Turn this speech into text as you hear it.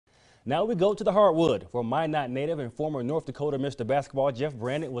Now we go to the hardwood. For Minot native and former North Dakota Mr. Basketball Jeff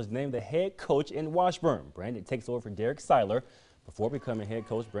Brandt was named the head coach in Washburn. Brandt takes over for Derek Seiler. Before becoming head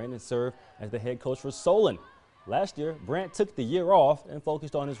coach, Brandt served as the head coach for Solon. Last year, Brandt took the year off and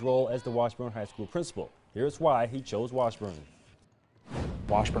focused on his role as the Washburn High School principal. Here's why he chose Washburn.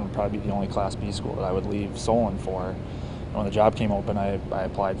 Washburn would probably be the only Class B school that I would leave Solon for. And when the job came open, I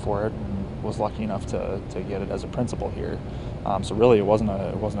applied for it and was lucky enough to get it as a principal here. So really, it wasn't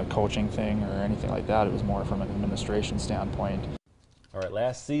a coaching thing or anything like that. It was more from an administration standpoint. All right,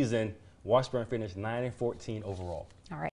 last season, Washburn finished 9-14 overall. All right.